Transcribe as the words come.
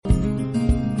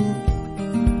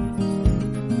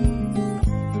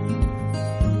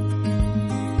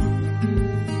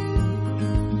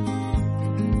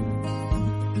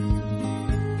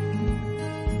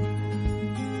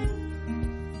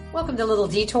to Little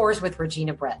Detours with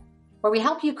Regina Brett, where we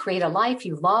help you create a life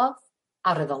you love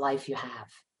out of the life you have.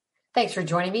 Thanks for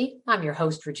joining me. I'm your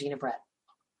host, Regina Brett.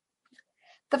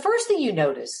 The first thing you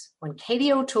notice when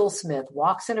Katie O'Toole Smith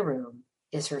walks in a room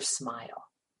is her smile.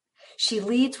 She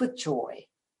leads with joy.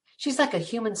 She's like a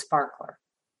human sparkler.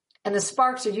 And the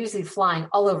sparks are usually flying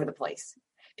all over the place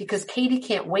because Katie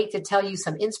can't wait to tell you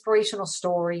some inspirational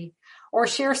story or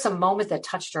share some moment that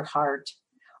touched her heart.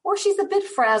 Or she's a bit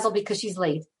frazzled because she's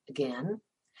late again,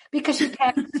 because she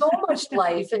packed so much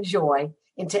life and joy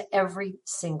into every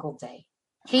single day.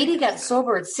 Katie got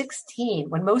sober at 16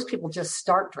 when most people just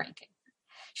start drinking.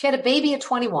 She had a baby at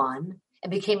 21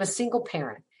 and became a single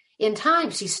parent. In time,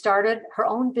 she started her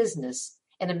own business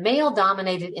in a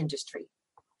male-dominated industry,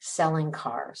 selling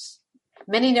cars.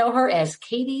 Many know her as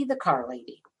Katie the Car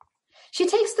Lady. She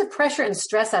takes the pressure and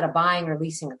stress out of buying or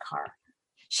leasing a car.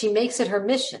 She makes it her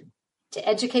mission to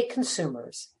educate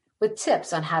consumers with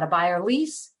tips on how to buy or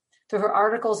lease through her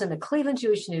articles in the Cleveland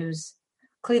Jewish News,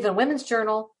 Cleveland Women's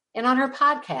Journal, and on her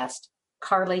podcast,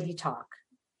 Car Lady Talk.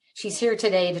 She's here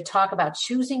today to talk about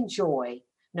choosing joy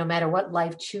no matter what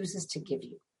life chooses to give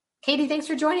you. Katie, thanks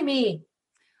for joining me.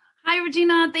 Hi,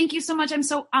 Regina. Thank you so much. I'm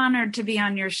so honored to be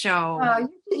on your show.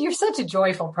 You're such a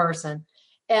joyful person.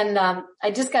 And I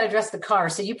just got to address the car.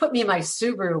 So you put me in my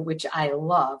Subaru, which I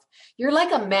love. You're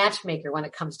like a matchmaker when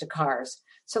it comes to cars.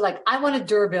 So like, I wanted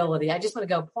durability. I just want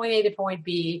to go point A to point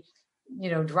B,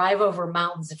 drive over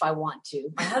mountains if I want to.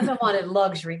 My husband wanted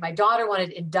luxury. My daughter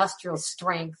wanted industrial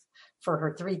strength for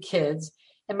her 3 kids.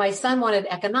 And my son wanted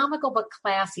economical but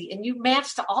classy. And you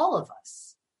matched all of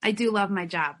us. I do love my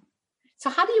job. So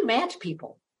how do you match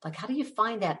people? Like, how do you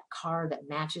find that car that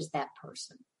matches that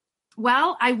person?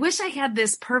 Well, I wish I had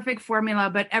this perfect formula,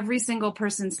 but every single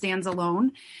person stands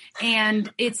alone. And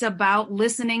it's about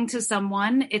listening to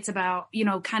someone. It's about,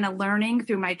 kind of learning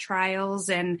through my trials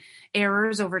and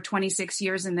errors over 26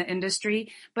 years in the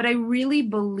industry. But I really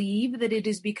believe that it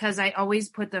is because I always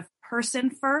put the person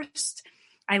first.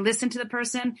 I listen to the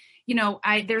person.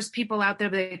 There's people out there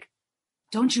that,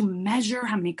 don't you measure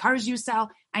how many cars you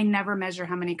sell? I never measure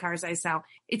how many cars I sell.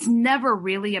 It's never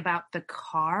really about the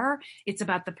car. It's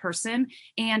about the person.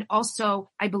 And also,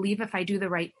 I believe if I do the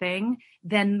right thing,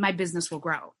 then my business will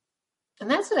grow. And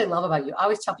that's what I love about you. I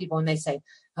always tell people when they say,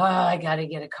 I got to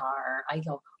get a car. I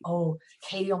go,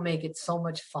 Katie will make it so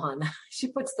much fun. She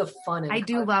puts the fun in. I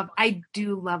do love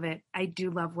it. I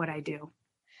do love what I do.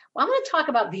 Well, I'm going to talk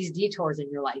about these detours in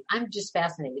your life. I'm just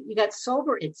fascinated. You got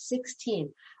sober at 16.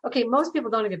 Okay, most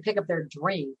people don't even pick up their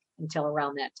drink until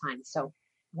around that time. So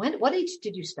what age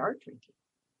did you start drinking?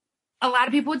 A lot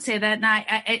of people would say that,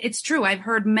 and it's true. I've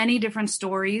heard many different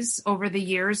stories over the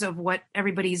years of what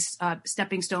everybody's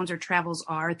stepping stones or travels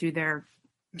are through their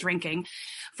drinking.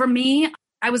 For me,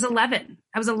 I was 11.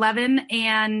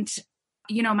 And,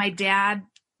 my dad,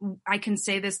 I can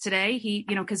say this today, he,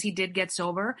 because he did get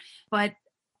sober, but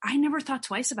I never thought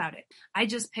twice about it. I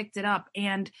just picked it up.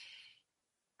 And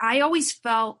I always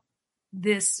felt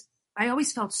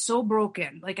so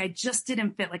broken. Like I just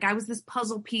didn't fit. Like I was this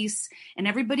puzzle piece and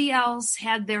everybody else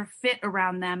had their fit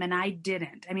around them and I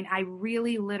didn't. I mean, I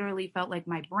really literally felt like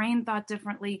my brain thought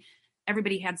differently.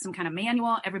 Everybody had some kind of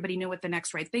manual. Everybody knew what the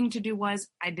next right thing to do was.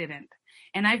 I didn't.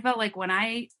 And I felt like when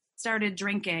I started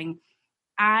drinking,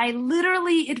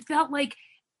 it felt like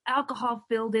alcohol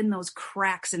filled in those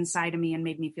cracks inside of me and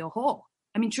made me feel whole.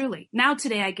 I mean, truly. Now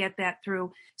today I get that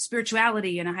through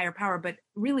spirituality and a higher power, but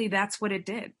really that's what it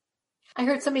did. I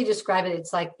heard somebody describe it.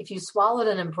 It's like if you swallowed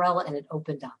an umbrella and it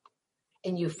opened up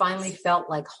and you finally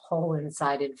felt like whole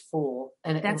inside and full.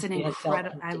 And that's an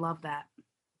incredible, I love that.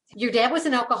 Your dad was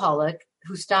an alcoholic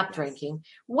who stopped drinking.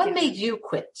 What made you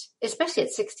quit, especially at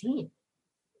 16?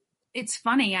 It's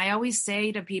funny. I always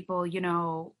say to people,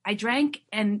 I drank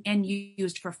and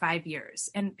used for 5 years,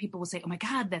 and people will say, "Oh my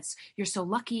God, you're so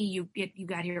lucky. You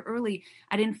got here early."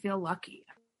 I didn't feel lucky.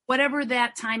 Whatever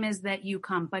that time is that you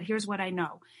come. But here's what I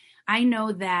know. I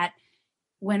know that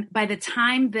by the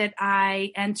time that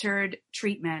I entered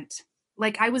treatment,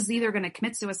 like I was either going to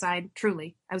commit suicide,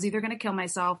 truly, I was either going to kill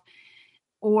myself,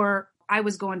 or I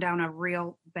was going down a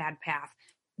real bad path.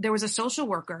 There was a social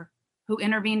worker who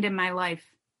intervened in my life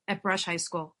at Brush High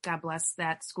School. God bless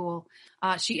that school.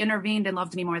 She intervened and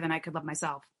loved me more than I could love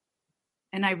myself.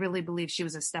 And I really believe she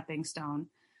was a stepping stone.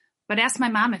 But ask my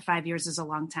mom if 5 years is a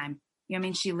long time.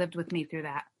 She lived with me through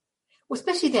that. Well,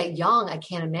 especially that young, I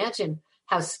can't imagine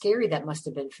how scary that must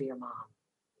have been for your mom.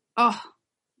 Oh,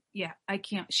 yeah, I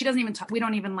can't. She doesn't even talk. We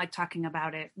don't even like talking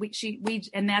about it.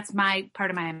 And that's my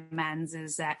part of my amends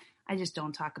is that I just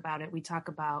don't talk about it. We talk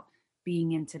about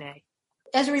being in today.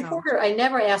 As a reporter, I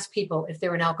never ask people if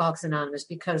they're in Alcoholics Anonymous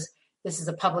because this is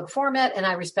a public format and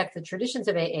I respect the traditions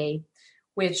of AA,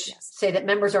 which Yes. say that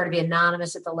members are to be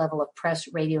anonymous at the level of press,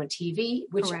 radio, and TV,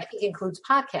 which Correct. I think includes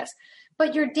podcasts.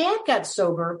 But your dad got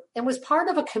sober and was part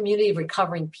of a community of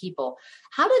recovering people.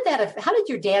 How did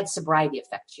your dad's sobriety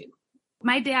affect you?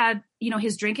 My dad,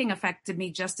 his drinking affected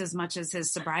me just as much as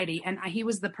his sobriety. And he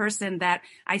was the person that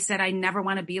I said, I never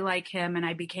want to be like him. And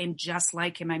I became just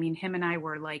like him. I mean, him and I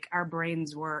were like, our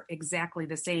brains were exactly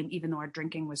the same, even though our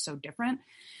drinking was so different.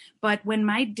 But when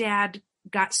my dad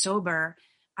got sober,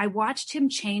 I watched him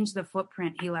change the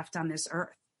footprint he left on this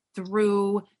earth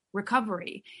through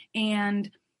recovery.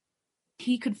 And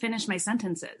he could finish my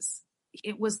sentences.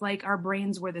 It was like our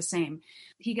brains were the same.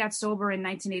 He got sober in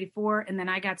 1984, and then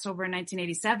I got sober in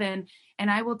 1987. And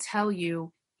I will tell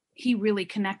you, he really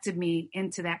connected me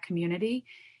into that community.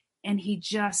 And he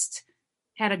just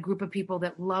had a group of people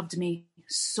that loved me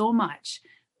so much.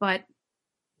 But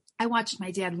I watched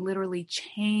my dad literally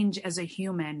change as a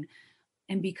human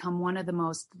and become one of the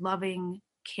most loving,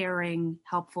 caring,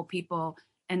 helpful people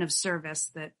and of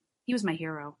service. That he was my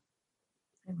hero.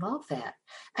 I love that.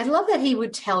 I love that he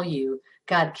would tell you,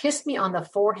 God kissed me on the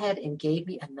forehead and gave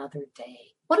me another day.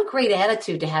 What a great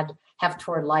attitude to have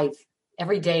toward life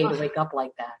every day, to wake up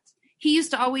like that. He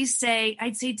used to always say,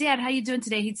 I'd say, Dad, how you doing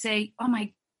today? He'd say, oh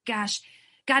my gosh,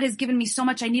 God has given me so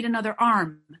much. I need another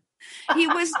arm. He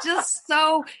was just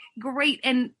so great.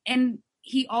 And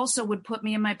he also would put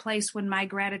me in my place when my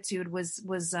gratitude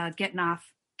was getting off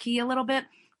key a little bit.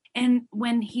 And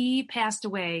when he passed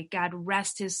away, God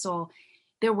rest his soul,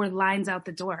 there were lines out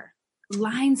the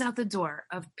door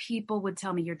of people would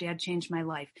tell me, your dad changed my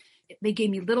life. They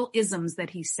gave me little isms that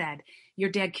he said.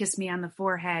 Your dad kissed me on the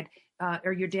forehead,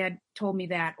 or your dad told me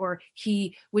that, or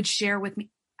he would share with me.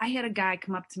 I had a guy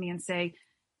come up to me and say,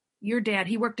 your dad,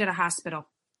 he worked at a hospital.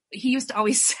 He used to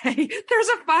always say, there's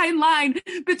a fine line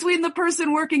between the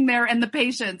person working there and the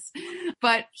patients.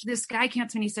 But this guy came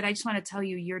to me and he said, I just want to tell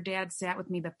you, your dad sat with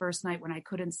me the first night when I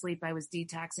couldn't sleep. I was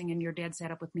detoxing, and your dad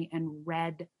sat up with me and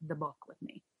read the book with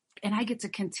me. And I get to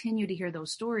continue to hear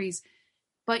those stories.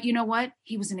 But you know what?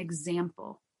 He was an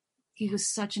example. He was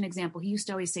such an example. He used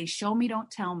to always say, show me,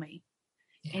 don't tell me.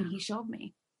 Yeah. And he showed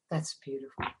me. That's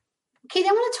beautiful. Kate,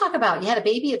 I want to talk about, you had a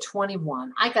baby at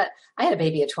 21. I had a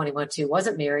baby at 21 too,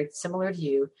 wasn't married, similar to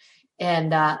you.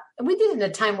 And we did it in a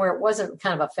time where it wasn't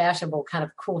kind of a fashionable, kind of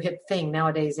cool, hip thing.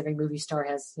 Nowadays, every movie star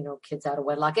has, kids out of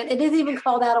wedlock. And it isn't even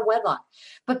called out of wedlock.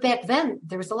 But back then,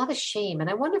 there was a lot of shame.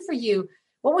 And I wonder for you,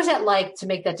 what was that like to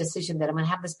make that decision that I'm going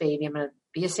to have this baby, I'm going to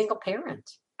be a single parent?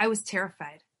 I was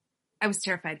terrified. I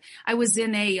was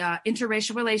in a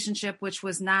interracial relationship, which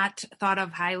was not thought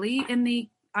of highly in the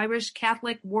Irish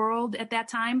Catholic world at that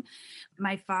time.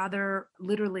 My father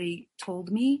literally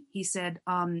told me, he said,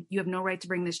 you have no right to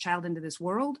bring this child into this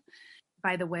world.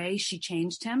 By the way, she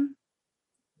changed him.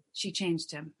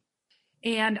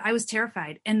 And I was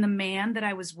terrified. And the man that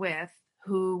I was with,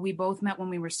 who we both met when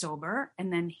we were sober,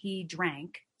 and then he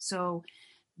drank. So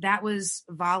that was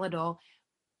volatile.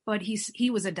 But he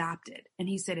was adopted. And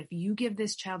he said, if you give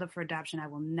this child up for adoption, I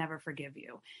will never forgive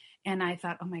you. And I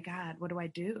thought, oh my God, what do I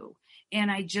do? And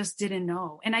I just didn't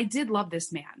know. And I did love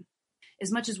this man.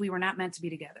 As much as we were not meant to be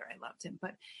together, I loved him.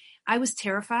 But I was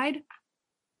terrified,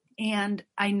 and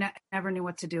I never knew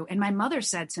what to do. And my mother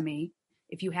said to me,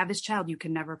 if you have this child, you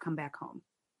can never come back home.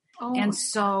 Oh, and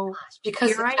so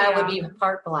because the child would be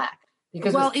part black.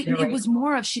 Because it was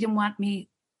more of, she didn't want me.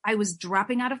 I was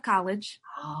dropping out of college.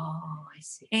 Oh, I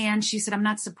see. And she said, I'm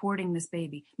not supporting this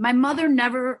baby. My mother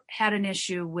never had an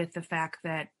issue with the fact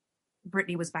that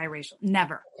Brittany was biracial.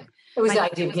 Never. It was the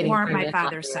idea of getting more on my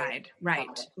father's side. Right.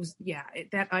 It was,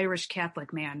 that Irish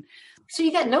Catholic man. So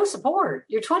you got no support.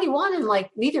 You're 21 and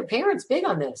neither parent's big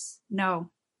on this. No.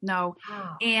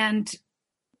 Wow. And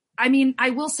I mean,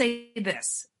 I will say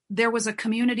this. There was a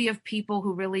community of people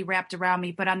who really wrapped around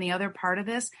me. But on the other part of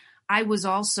this, I was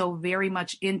also very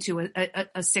much into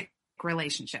a sick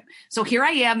relationship. So here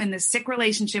I am in this sick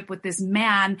relationship with this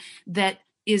man that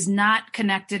is not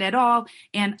connected at all.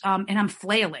 And I'm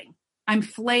flailing. I'm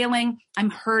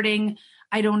hurting.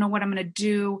 I don't know what I'm going to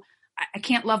do. I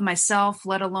can't love myself,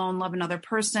 let alone love another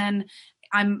person.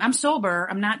 I'm sober.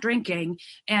 I'm not drinking.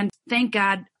 And thank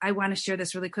God, I want to share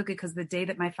this really quickly, because the day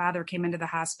that my father came into the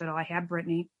hospital, I had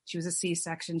Brittany. She was a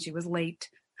C-section. She was late.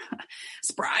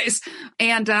 Surprise.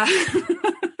 And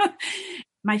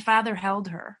my father held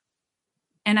her,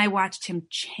 and I watched him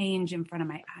change in front of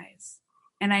my eyes.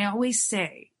 And I always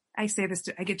say, I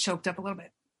get choked up a little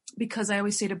bit, because I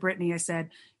always say to Brittany, I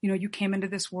said, you came into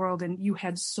this world and you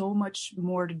had so much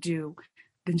more to do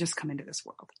than just come into this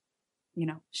world.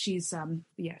 She's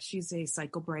a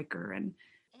cycle breaker, and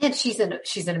she's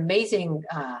an amazing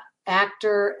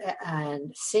actor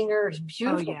and singer,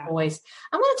 beautiful voice.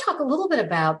 I want to talk a little bit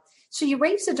about, so you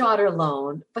raised a daughter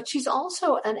alone, but she's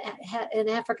also an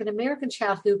African-American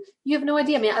child who you have no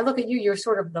idea. I mean, I look at you, you're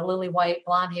sort of the lily white,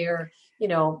 blonde hair,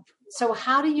 so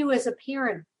how do you as a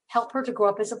parent help her to grow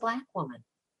up as a Black woman?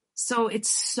 So it's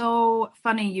so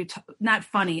funny, not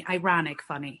funny, ironic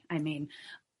funny, I mean.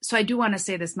 So I do want to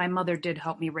say this. My mother did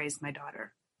help me raise my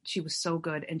daughter. She was so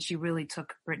good, and she really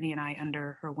took Brittany and I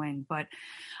under her wing. But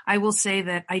I will say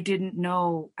that I didn't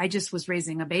know, I just was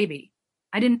raising a baby.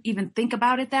 I didn't even think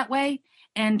about it that way.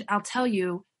 And I'll tell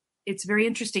you, it's very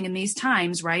interesting in these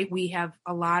times, right?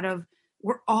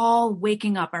 We're all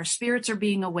waking up. Our spirits are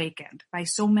being awakened by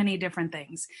so many different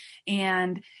things.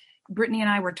 And Brittany and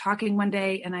I were talking one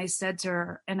day, and I said to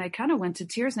her, and I kind of went to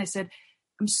tears, and I said,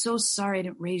 I'm so sorry I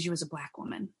didn't raise you as a Black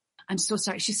woman. I'm so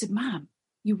sorry. She said, Mom,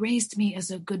 you raised me as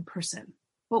a good person.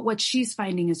 But what she's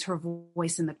finding is her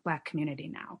voice in the Black community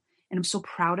now. And I'm so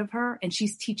proud of her. And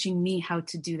she's teaching me how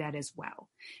to do that as well.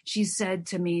 She said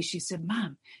to me, she said,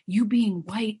 Mom, you being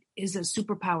white is a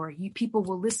superpower. People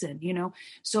will listen,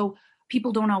 So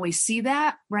people don't always see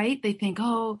that, right? They think,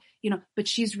 but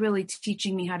she's really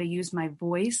teaching me how to use my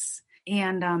voice.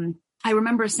 And I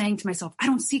remember saying to myself, I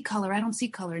don't see color.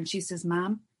 And she says,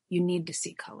 Mom, you need to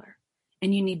see color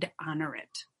and you need to honor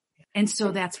it. And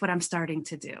so that's what I'm starting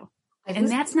to do. And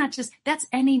that's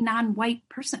any non-white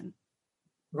person.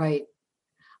 Right.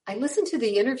 I listened to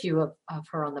the interview of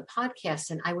her on the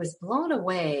podcast, and I was blown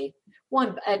away,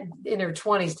 in her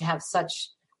 20s, to have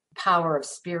such power of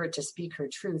spirit to speak her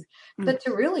truth, but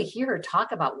to really hear her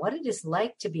talk about what it is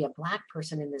like to be a Black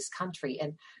person in this country.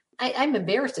 And I'm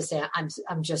embarrassed to say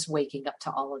I'm just waking up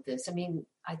to all of this. I mean,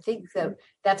 I think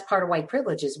that's part of white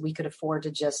privilege, is we could afford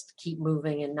to just keep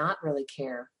moving and not really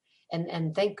care.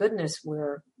 And thank goodness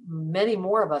many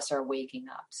more of us are waking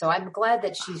up. So I'm glad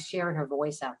that she's sharing her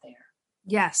voice out there.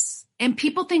 Yes. And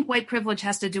people think white privilege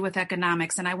has to do with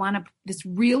economics. And it's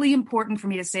really important for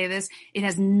me to say this. It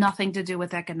has nothing to do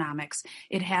with economics.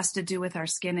 It has to do with our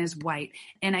skin is white.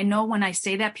 And I know when I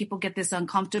say that, people get this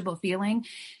uncomfortable feeling.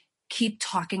 Keep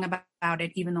talking about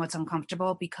it, even though it's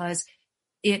uncomfortable, because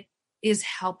it is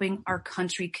helping our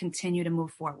country continue to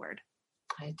move forward.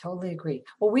 I totally agree.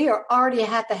 Well, we are already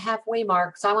at the halfway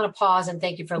mark, so I want to pause and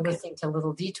thank you for listening to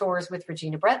Little Detours with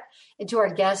Regina Brett, and to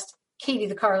our guest, Katie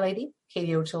the Car Lady,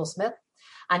 Katie O'Toole-Smith.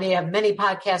 I know you have many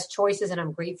podcast choices, and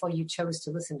I'm grateful you chose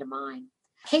to listen to mine.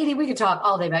 Katie, we could talk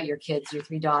all day about your kids, your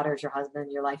 3 daughters, your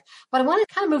husband, your life, but I want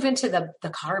to kind of move into the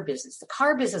car business. The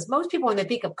car business, most people, when they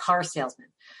think of car salesmen,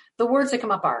 the words that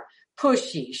come up are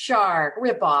pushy, shark,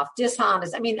 ripoff,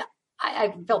 dishonest. I mean,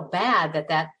 I felt bad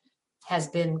that has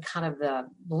been kind of the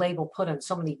label put on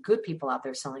so many good people out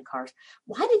there selling cars.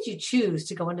 Why did you choose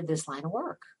to go into this line of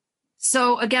work?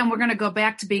 So again, we're going to go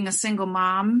back to being a single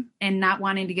mom and not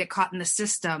wanting to get caught in the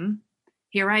system.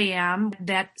 Here I am,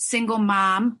 that single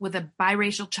mom with a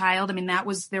biracial child. I mean,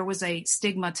 there was a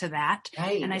stigma to that.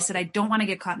 Right. And I said, I don't want to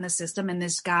get caught in the system. And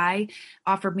this guy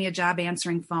offered me a job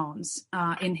answering phones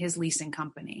in his leasing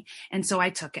company. And so I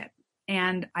took it.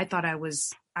 And I thought I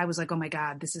was like, oh my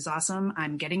God, this is awesome.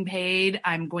 I'm getting paid.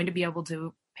 I'm going to be able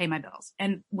to pay my bills.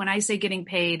 And when I say getting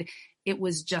paid, it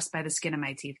was just by the skin of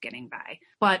my teeth getting by.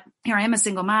 But here I am, a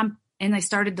single mom, and I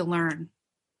started to learn.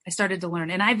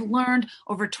 And I've learned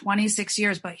over 26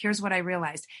 years, but here's what I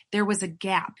realized. There was a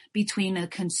gap between a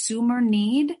consumer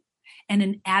need and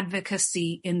an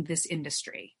advocacy in this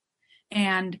industry.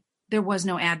 And there was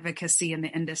no advocacy in the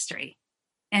industry.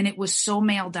 And it was so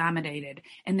male dominated.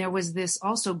 And there was this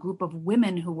also group of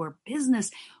women who were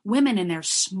business women, and they're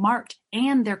smart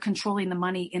and they're controlling the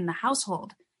money in the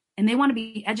household. And they want to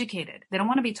be educated. They don't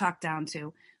want to be talked down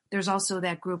to. There's also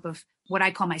that group of what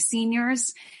I call my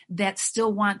seniors that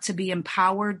still want to be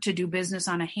empowered to do business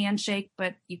on a handshake,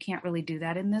 but you can't really do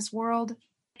that in this world.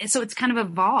 And so it's kind of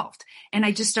evolved. And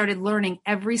I just started learning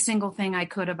every single thing I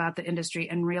could about the industry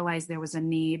and realized there was a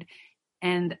need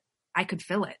and I could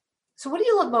fill it. So what do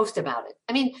you love most about it?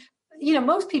 I mean,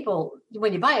 most people,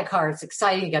 when you buy a car, it's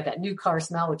exciting. You got that new car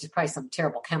smell, which is probably some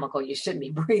terrible chemical you shouldn't be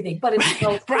breathing, but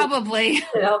it's probably,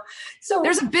 so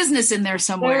there's a business in there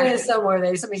somewhere. There is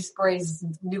somewhere. Somebody sprays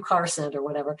new car scent or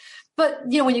whatever. But,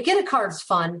 when you get a car, it's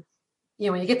fun.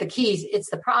 When you get the keys,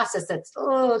 it's the process that's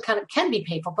kind of can be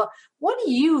painful. But what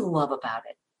do you love about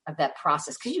it, of that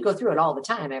process? Because you go through it all the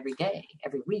time, every day,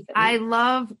 every week. I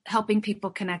love helping people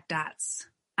connect dots.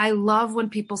 I love when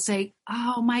people say,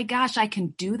 oh my gosh, I can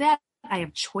do that. I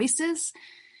have choices.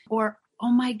 Or,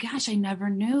 oh my gosh, I never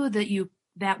knew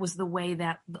that was the way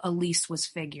that a lease was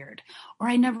figured. Or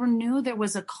I never knew there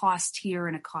was a cost here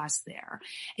and a cost there.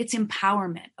 It's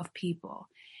empowerment of people.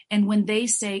 And when they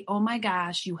say, oh my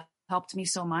gosh, you helped me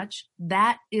so much.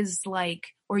 That is like,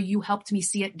 or you helped me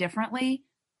see it differently.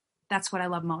 That's what I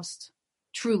love most,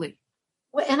 truly.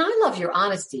 Well, and I love your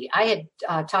honesty. I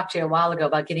had talked to you a while ago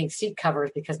about getting seat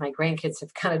covers because my grandkids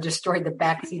have kind of destroyed the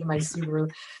back seat of my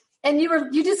Subaru. And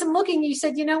you did some looking. You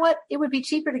said, you know what? It would be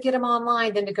cheaper to get them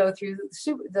online than to go through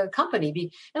the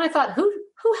company. And I thought, who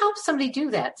helps somebody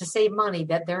do that to save money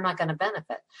that they're not going to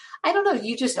benefit? I don't know.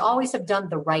 You just always have done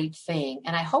the right thing.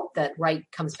 And I hope that right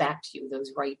comes back to you,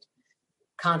 those right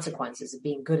consequences of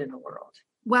being good in the world.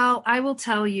 Well, I will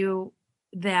tell you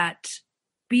that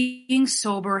being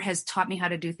sober has taught me how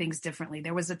to do things differently.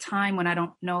 There was a time when I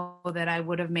don't know that I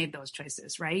would have made those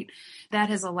choices, right? That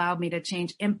has allowed me to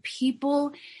change. And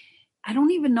people, I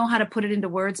don't even know how to put it into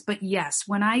words, but yes,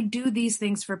 when I do these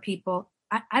things for people,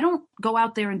 I don't go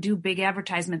out there and do big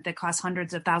advertisement that costs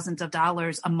hundreds of thousands of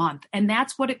dollars a month. And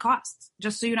that's what it costs.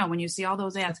 Just so you know, when you see all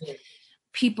those ads,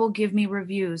 people give me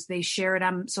reviews. They share it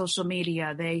on social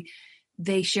media.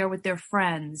 They share with their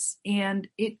friends, and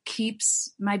it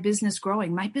keeps my business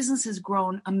growing. My business has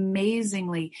grown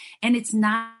amazingly. And it's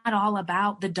not all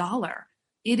about the dollar.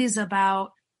 It is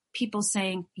about people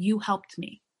saying, you helped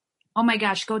me. Oh my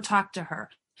gosh, go talk to her.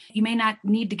 You may not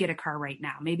need to get a car right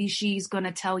now. Maybe she's going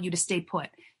to tell you to stay put.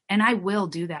 And I will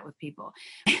do that with people.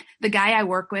 The guy I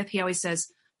work with, he always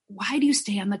says, why do you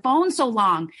stay on the phone so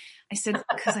long? I said,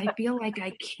 because I feel like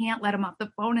I can't let them off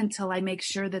the phone until I make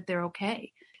sure that they're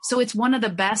okay. So it's one of the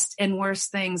best and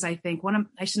worst things, I think.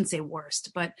 I shouldn't say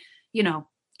worst, but,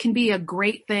 can be a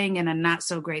great thing and a not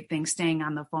so great thing, staying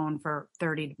on the phone for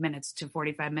 30 minutes to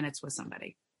 45 minutes with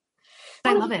somebody.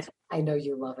 I love it. I know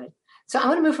you love it. So I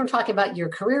want to move from talking about your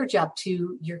career job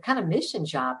to your kind of mission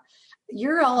job.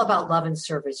 You're all about love and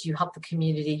service. You help the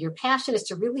community. Your passion is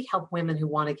to really help women who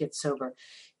want to get sober.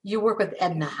 You work with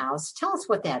Edna House. Tell us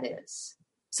what that is.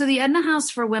 So the Edna House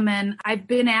for Women, I've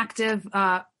been active.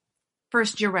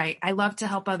 First, you're right. I love to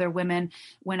help other women.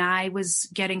 When I was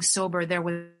getting sober, there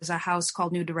was a house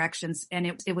called New Directions, and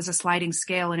it was a sliding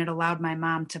scale, and it allowed my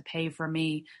mom to pay for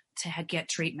me to get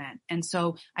treatment. And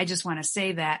so I just want to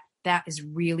say that is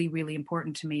really, really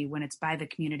important to me when it's by the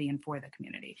community and for the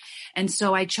community. And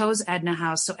so I chose Edna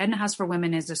House. So Edna House for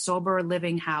Women is a sober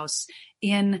living house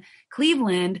in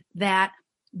Cleveland that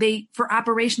for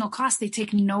operational costs, they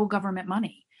take no government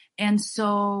money. And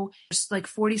so there's like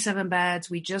 47 beds.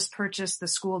 We just purchased the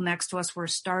school next to us. We're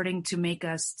starting to make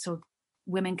us so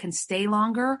women can stay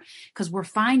longer, because we're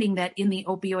finding that in the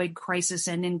opioid crisis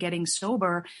and in getting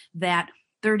sober, that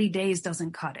 30 days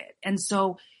doesn't cut it. And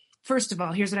so first of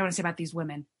all, here's what I want to say about these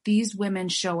women. These women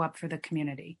show up for the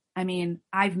community. I mean,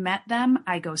 I've met them.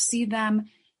 I go see them.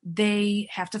 They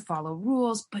have to follow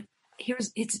rules, but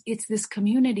it's this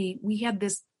community. We had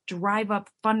this drive up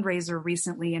fundraiser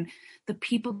recently, and the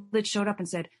people that showed up and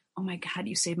said, oh my God,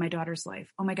 you saved my daughter's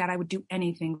life. Oh my God, I would do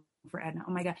anything for Edna.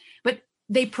 Oh my God. But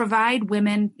they provide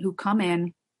women who come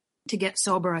in to get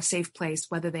sober a safe place,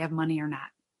 whether they have money or not.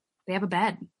 They have a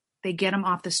bed. They get them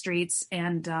off the streets,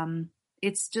 and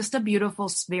it's just a beautiful,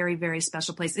 very, very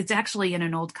special place. It's actually in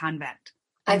an old convent.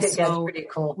 I think that's pretty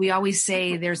cool. We always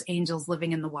say there's angels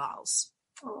living in the walls.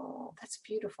 Oh, that's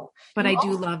beautiful. But I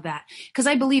do love that, because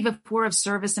I believe if we're of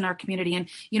service in our community,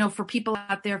 and, for people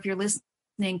out there, if you're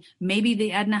listening, maybe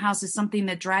the Edna House is something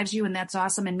that drives you, and that's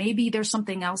awesome. And maybe there's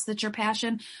something else that's your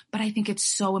passion, but I think it's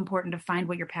so important to find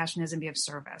what your passion is and be of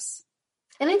service.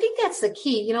 And I think that's the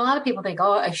key. A lot of people think,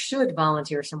 oh, I should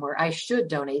volunteer somewhere. I should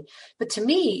donate. But to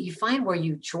me, you find where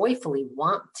you joyfully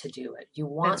want to do it. You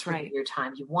want to give your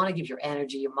time. You want to give your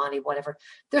energy, your money, whatever.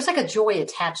 There's like a joy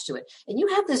attached to it. And you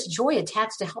have this joy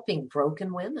attached to helping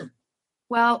broken women.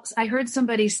 Well, I heard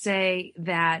somebody say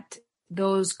that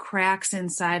those cracks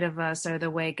inside of us are the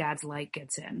way God's light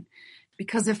gets in.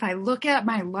 Because if I look at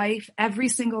my life, every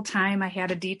single time I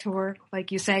had a detour,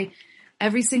 like you say,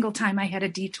 every single time I had a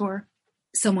detour,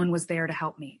 someone was there to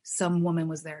help me. Some woman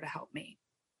was there to help me.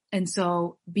 And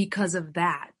so because of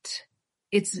that,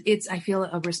 I feel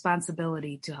a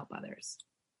responsibility to help others.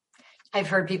 I've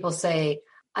heard people say,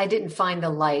 I didn't find the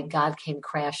light. God came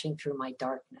crashing through my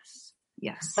darkness.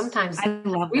 Yes. Sometimes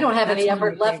we don't have any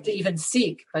effort left to even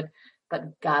seek, but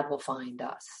God will find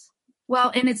us.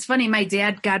 Well, and it's funny, my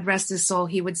dad, God rest his soul,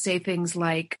 he would say things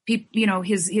like,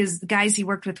 his guys he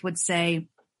worked with would say,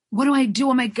 what do I do?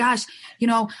 Oh my gosh.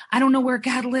 I don't know where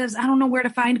God lives. I don't know where to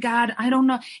find God. I don't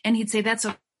know. And he'd say, that's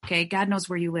okay. God knows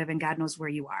where you live and God knows where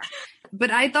you are.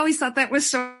 But I always thought that was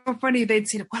so funny. They'd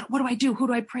say, what do I do? Who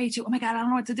do I pray to? Oh my God, I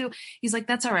don't know what to do. He's like,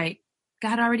 that's all right.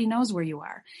 God already knows where you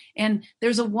are. And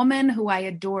there's a woman who I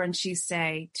adore, and she'd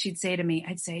say to me,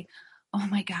 I'd say, oh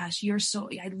my gosh,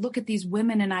 I look at these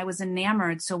women and I was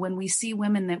enamored. So when we see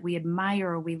women that we admire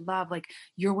or we love, like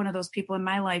you're one of those people in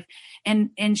my life.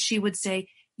 And she would say,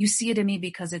 you see it in me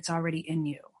because it's already in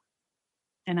you.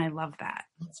 And I love that.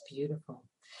 That's beautiful.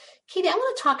 Katie, I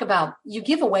want to talk about, you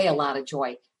give away a lot of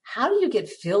joy. How do you get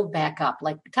filled back up?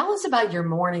 Like, tell us about your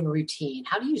morning routine.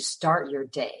 How do you start your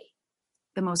day?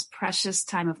 The most precious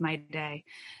time of my day.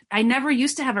 I never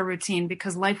used to have a routine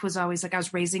because life was always like I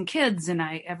was raising kids and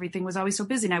everything was always so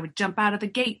busy and I would jump out of the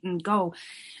gate and go.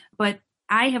 But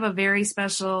I have a very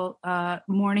special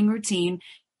morning routine.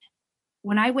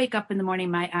 When I wake up in the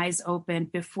morning, my eyes open.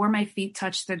 Before my feet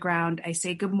touch the ground, I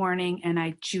say good morning and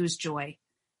I choose joy.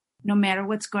 No matter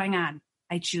what's going on,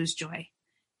 I choose joy.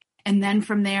 And then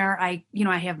from there, I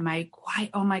have my quiet,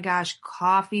 oh my gosh,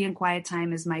 coffee and quiet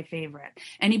time is my favorite.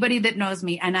 Anybody that knows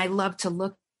me, and I love to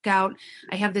look out.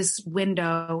 I have this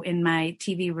window in my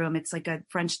TV room. It's like a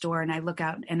French door, and I look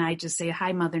out and I just say,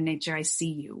 hi, Mother Nature, I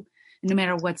see you, no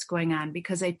matter what's going on.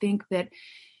 Because I think that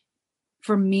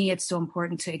for me, it's so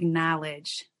important to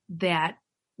acknowledge that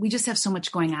we just have so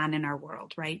much going on in our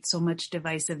world, right? So much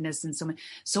divisiveness and so much.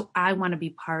 So I want to be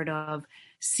part of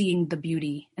seeing the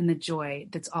beauty and the joy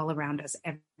that's all around us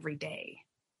every day.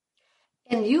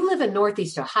 And you live in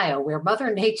Northeast Ohio, where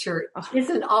Mother Nature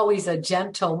isn't always a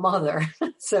gentle mother,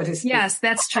 so to speak. Yes,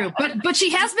 that's true. But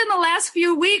she has been the last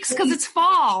few weeks because it's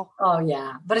fall. Oh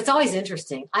yeah, but it's always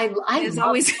interesting. It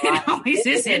always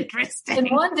is interesting. And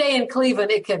one day in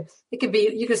Cleveland, it could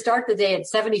be, you could start the day at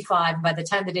 75. By the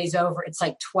time the day's over, it's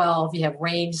like 12. You have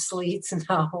rain, sleet,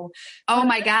 snow. Oh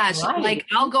my gosh! Right. Like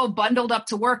I'll go bundled up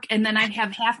to work, and then I'd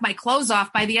have half my clothes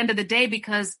off by the end of the day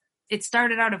because it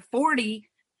started out at 40.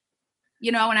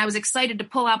 And I was excited to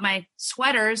pull out my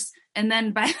sweaters, and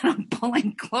then I'm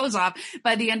pulling clothes off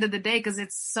by the end of the day because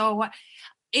it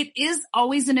is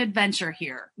always an adventure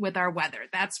here with our weather.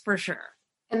 That's for sure.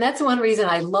 And that's one reason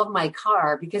I love my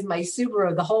car, because my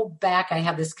Subaru, the whole back, I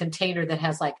have this container that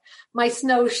has like my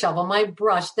snow shovel, my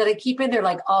brush that I keep in there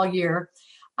like all year.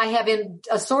 I have in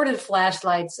assorted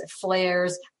flashlights,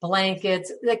 flares,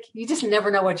 blankets. Like you just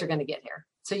never know what you're going to get here.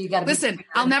 So you got to listen.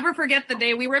 I'll never forget the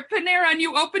day we were at Panera and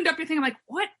you opened up your thing. I'm like,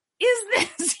 what is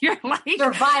this? You're like,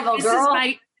 survival, this girl. Is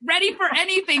my ready for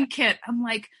anything kit. I'm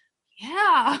like,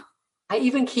 yeah. I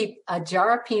even keep a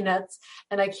jar of peanuts,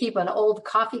 and I keep an old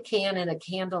coffee can and a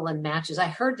candle and matches. I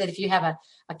heard that if you have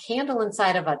a candle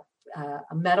inside of a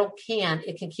metal can,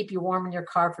 it can keep you warm in your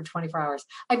car for 24 hours.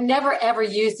 I've never, ever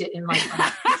used it in my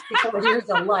 64 years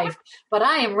of life, but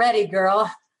I am ready, girl.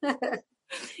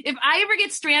 If I ever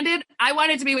get stranded, I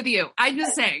want it to be with you. I'm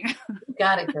just saying.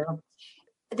 Got it, girl.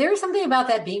 There's something about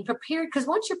that being prepared, because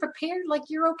once you're prepared, like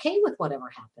you're okay with whatever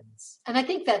happens. And I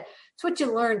think that's what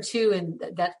you learn too in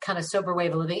that kind of sober way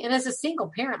of living. And as a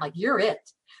single parent, like you're it.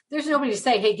 There's nobody to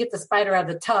say, hey, get the spider out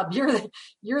of the tub. You're the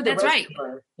That's right.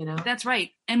 That's right.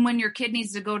 And when your kid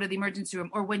needs to go to the emergency room,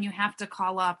 or when you have to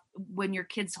call up when your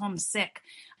kid's home sick,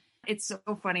 it's so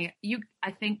funny.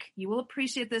 I think you will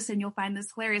appreciate this and you'll find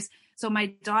this hilarious. So my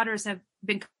daughters have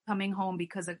been coming home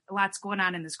because a lot's going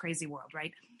on in this crazy world,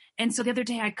 right? And so the other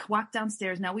day I walked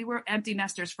downstairs. Now we were empty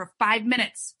nesters for 5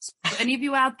 minutes. So any of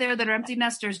you out there that are empty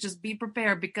nesters, just be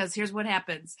prepared, because here's what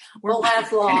happens. We'll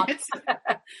last long.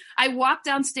 I walked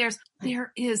downstairs.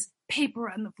 There is paper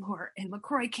on the floor and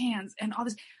LaCroix cans and all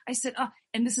this. I said,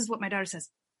 and this is what my daughter says.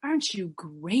 Aren't you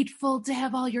grateful to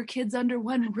have all your kids under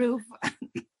one roof?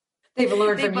 They've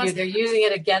learned from you. They're using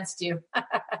it against you.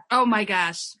 Oh my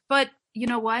gosh. But you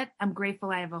know what? I'm grateful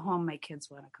I have a home my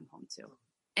kids want to come home to.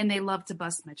 And they love to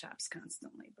bust my chops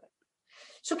constantly.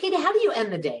 So Katie, how do you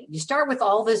end the day? You start with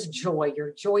all this joy.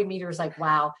 Your joy meter is like,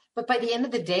 wow. But by the end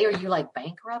of the day, are you like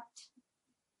bankrupt?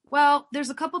 Well, there's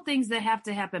a couple things that have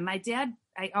to happen. My dad,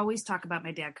 I always talk about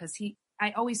my dad because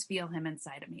I always feel him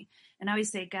inside of me. And I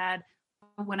always say, God,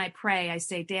 when I pray, I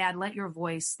say, Dad, let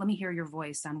me hear your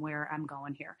voice on where I'm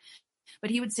going here. But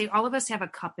he would say, all of us have a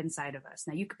cup inside of us.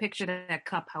 Now you can picture that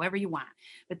cup however you want,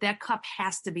 but that cup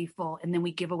has to be full, and then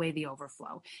we give away the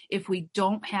overflow. If we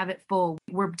don't have it full,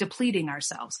 we're depleting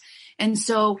ourselves. And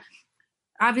so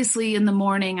obviously in the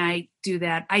morning I do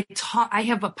that. I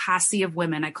have a posse of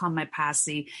women. I call them my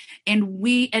posse.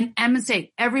 And Emma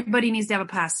say, everybody needs to have a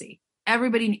posse.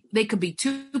 They could be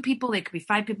 2 people, they could be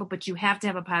 5 people, but you have to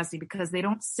have a posse, because they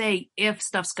don't say if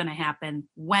stuff's going to happen,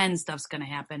 when stuff's going to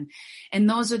happen. And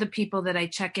those are the people that I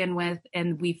check in with,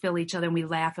 and we fill each other and we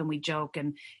laugh and we joke,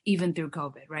 and even through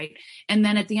COVID, right? And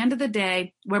then at the end of the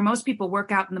day, where most people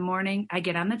work out in the morning, I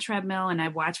get on the treadmill and I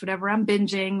watch whatever I'm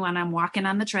binging when I'm walking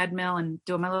on the treadmill and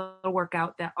doing my little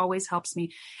workout. That always helps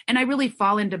me. And I really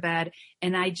fall into bed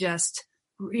and I just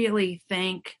really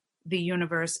thank the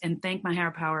universe and thank my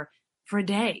higher power for a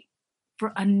day,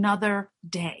 for another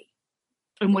day,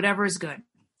 and whatever is good.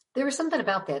 There was something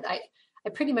about that. I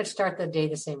pretty much start the day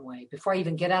the same way. Before I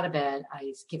even get out of bed,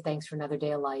 I give thanks for another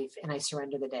day of life and I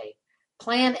surrender the day.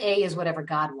 Plan A is whatever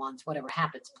God wants, whatever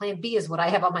happens. Plan B is what I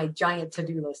have on my giant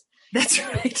to-do list. That's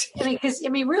right.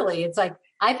 Really, it's like,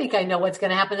 I think I know what's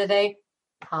going to happen today.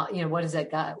 What is that?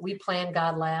 God, we plan,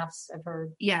 God laughs. I've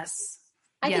heard. Yes.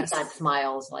 I think God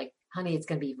smiles like, honey, it's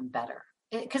going to be even better.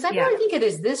 Because I really think it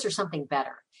is this or something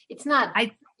better. It's not,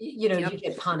 you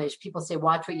get punished. People say,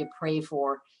 watch what you pray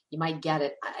for. You might get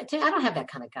it. I don't have that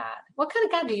kind of God. What kind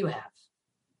of God do you have?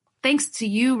 Thanks to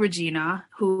you, Regina,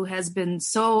 who has been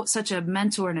such a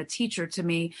mentor and a teacher to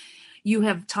me. You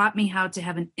have taught me how to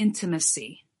have an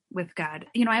intimacy with God.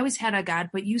 I always had a God,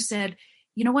 but you said,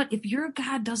 you know what? If your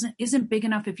God isn't big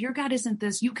enough, if your God isn't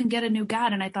this, you can get a new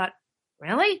God. And I thought,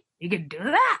 really? You can do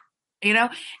that?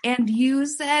 And you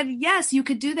said, yes, you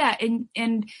could do that.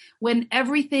 And when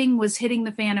everything was hitting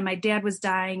the fan and my dad was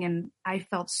dying and I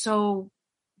felt so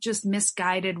just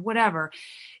misguided, whatever,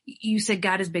 you said,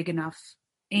 God is big enough.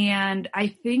 And I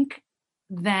think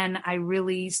then I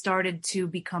really started to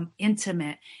become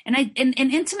intimate. And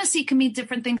intimacy can mean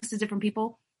different things to different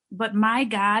people, but my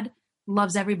God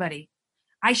loves everybody.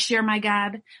 I share my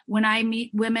God. When I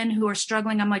meet women who are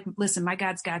struggling, I'm like, listen, my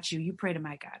God's got you. You pray to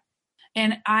my God.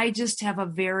 And I just have a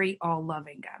very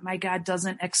all-loving God. My God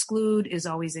doesn't exclude, is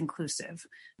always inclusive.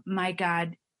 My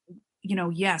God,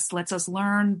 yes, lets us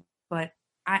learn, but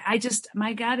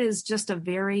my God is just a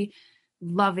very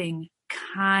loving,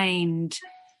 kind,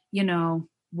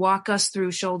 walk us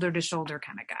through shoulder to shoulder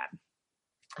kind of God.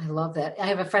 I love that. I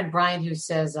have a friend, Brian, who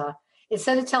says,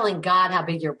 instead of telling God how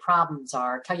big your problems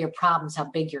are, tell your problems how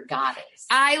big your God is.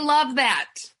 I love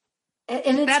that.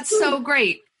 And that's so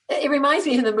great. It reminds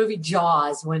me of the movie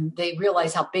Jaws when they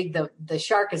realize how big the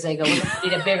shark is. They go, we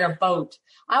need a bigger boat.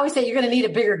 I always say you're going to need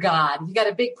a bigger God. You got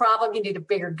a big problem, you need a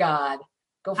bigger God.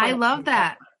 I love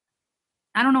that.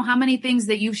 I don't know how many things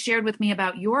that you've shared with me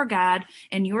about your God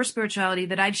and your spirituality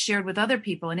that I've shared with other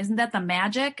people. And isn't that the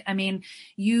magic? I mean,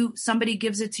 somebody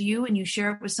gives it to you and you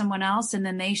share it with someone else and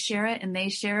then they share it and they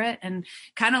share it. And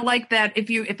kind of like that,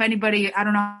 if anybody, I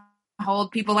don't know how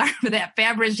old people are for that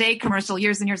Fabergé commercial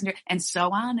years and years and years, and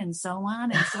so on and so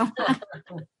on and so on.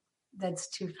 That's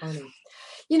too funny.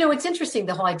 It's interesting,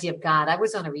 the whole idea of God. I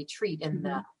was on a retreat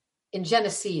in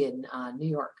Genesee in New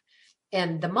York,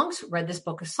 and the monks read this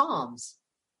book of Psalms.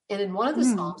 And in one of the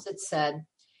Psalms, it said,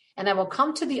 and I will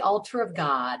come to the altar of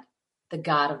God, the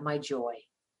God of my joy.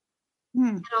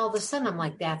 And all of a sudden, I'm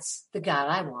like, that's the God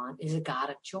I want, is a God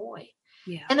of joy.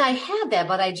 Yeah. And I had that,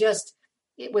 but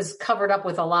it was covered up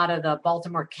with a lot of the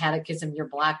Baltimore Catechism. You're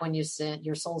black when you sin.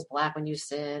 Your soul's black when you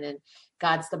sin. And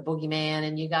God's the boogeyman.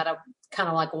 And you got to kind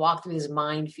of like walk through this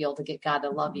minefield to get God to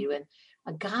love you. And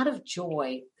a God of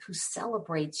joy who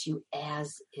celebrates you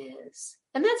as is.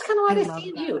 And that's kind of what I see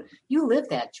in you. You live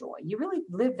that joy. You really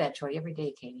live that joy every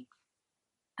day, Katie.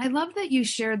 I love that you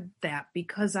shared that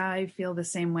because I feel the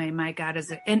same way. My God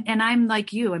is, and I'm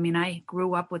like you. I mean, I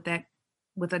grew up with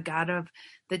a God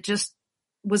that just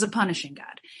was a punishing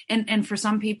God. And for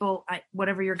some people,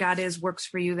 whatever your God is works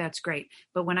for you. That's great.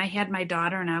 But when I had my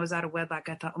daughter and I was out of wedlock,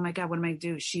 I thought, oh my God, what am I going to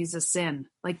do? She's a sin.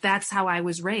 Like that's how I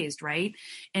was raised. Right.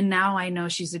 And now I know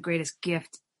she's the greatest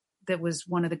gift. That was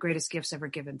one of the greatest gifts ever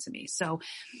given to me. So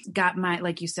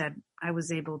like you said, I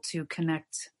was able to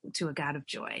connect to a God of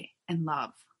joy and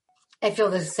love. I feel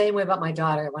the same way about my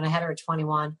daughter. When I had her at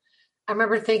 21, I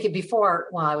remember thinking before,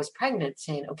 while I was pregnant,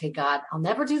 saying, okay, God, I'll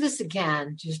never do this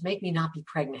again. Just make me not be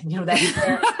pregnant. That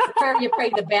prayer, the prayer you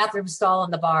prayed in the bathroom stall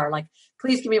in the bar, like,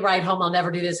 please give me a ride home. I'll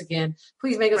never do this again.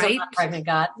 Please make us not pregnant,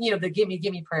 God. The give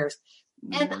me prayers.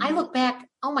 And I look back,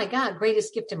 oh my God,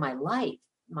 greatest gift in my life.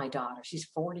 My daughter, she's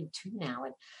 42 now,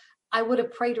 and I would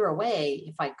have prayed her away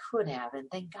if I could have, and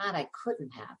thank God I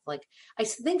couldn't have. Like, I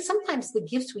think sometimes the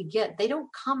gifts we get, they don't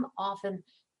come often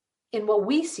in what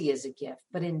we see as a gift,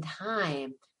 but in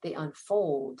time they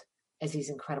unfold as these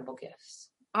incredible gifts.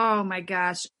 Oh my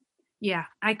gosh. Yeah,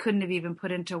 I couldn't have even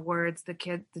put into words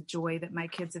the joy that my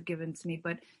kids have given to me.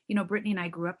 But, Brittany and I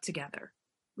grew up together.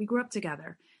 We grew up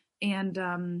together, and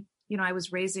I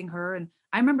was raising her, and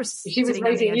I remember she was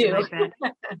raising you. Of my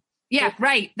bed. Yeah,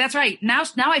 right. That's right. Now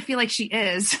I feel like she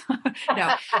is.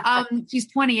 No, she's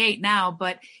 28 now,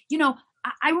 but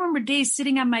I remember days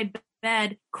sitting on my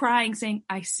bed crying, saying,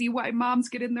 "I see why moms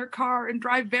get in their car and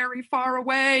drive very far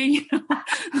away."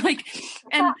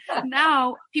 And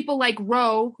now people like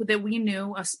Ro, that we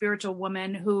knew, a spiritual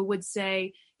woman, who would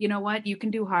say, "You know what? You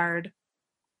can do hard.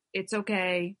 It's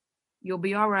okay. You'll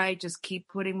be all right. Just keep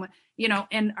putting."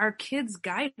 And our kids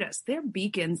guide us. They're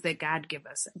beacons that God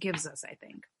gives us, I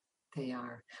think. They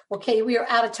are. Well, Katie, we are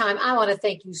out of time. I want to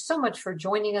thank you so much for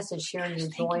joining us and sharing your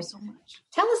joy. Thank you so much.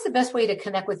 Tell us the best way to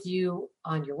connect with you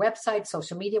on your website,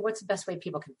 social media. What's the best way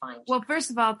people can find you? Well,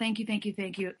 first of all, thank you.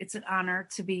 It's an honor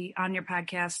to be on your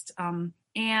podcast.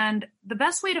 And the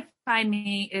best way to find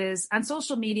me is on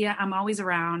social media. I'm always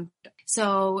around.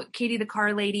 So Katie the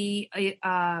Car Lady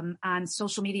on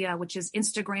social media, which is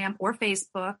Instagram or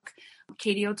Facebook,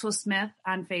 Katie O'Toole Smith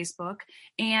on Facebook.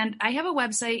 And I have a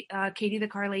website,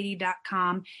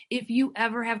 katiethecarlady.com. If you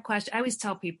ever have questions, I always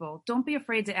tell people, don't be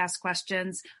afraid to ask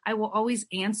questions. I will always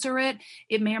answer it.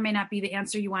 It may or may not be the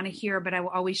answer you want to hear, but I will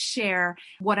always share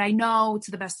what I know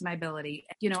to the best of my ability.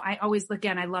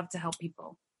 I love to help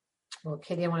people. Well,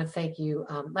 Katie, I want to thank you.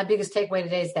 My biggest takeaway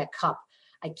today is that cup.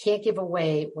 I can't give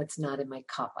away what's not in my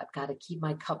cup. I've got to keep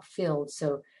my cup filled.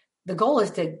 So the goal is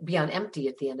to be on empty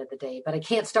at the end of the day, but I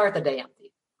can't start the day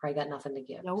empty. I got nothing to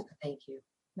give. Nope. So thank you.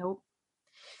 Nope.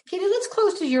 Katie, let's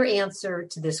close to your answer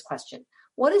to this question.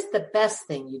 What is the best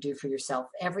thing you do for yourself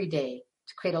every day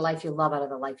to create a life you love out of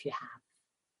the life you have?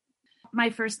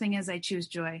 My first thing is I choose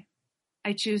joy.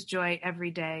 I choose joy every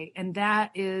day. And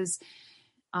that is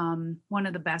one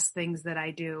of the best things that I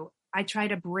do. I try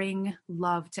to bring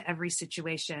love to every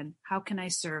situation. How can I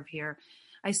serve here?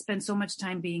 I spend so much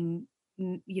time being,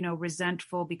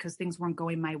 resentful because things weren't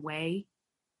going my way.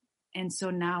 And so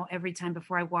now every time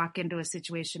before I walk into a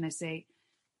situation, I say,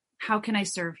 how can I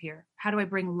serve here? How do I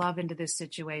bring love into this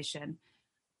situation?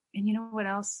 And you know what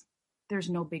else? There's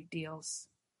no big deals.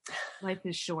 Life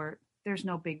is short. There's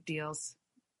no big deals.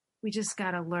 We just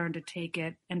got to learn to take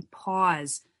it and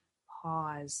pause,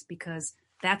 because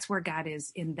that's where God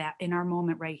is in our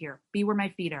moment right here. Be where my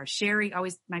feet are.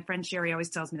 My friend Sherry always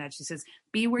tells me that. She says,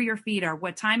 be where your feet are.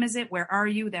 What time is it? Where are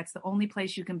you? That's the only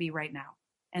place you can be right now.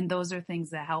 And those are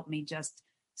things that help me just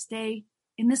stay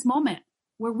in this moment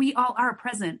where we all are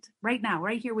present right now,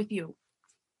 right here with you.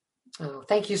 Oh,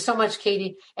 thank you so much,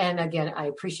 Katie. And again, I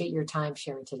appreciate your time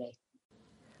sharing today.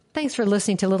 Thanks for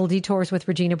listening to Little Detours with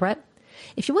Regina Brett.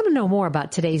 If you want to know more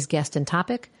about today's guest and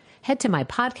topic, head to my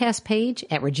podcast page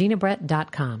at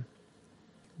reginabrett.com.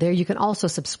 There you can also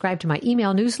subscribe to my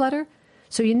email newsletter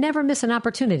so you never miss an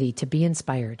opportunity to be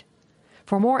inspired.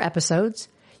 For more episodes,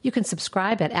 you can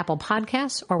subscribe at Apple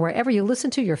Podcasts or wherever you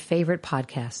listen to your favorite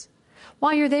podcasts.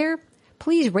 While you're there,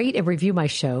 please rate and review my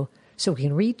show so we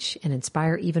can reach and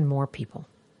inspire even more people.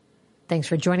 Thanks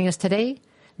for joining us today.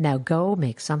 Now go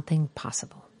make something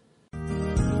possible.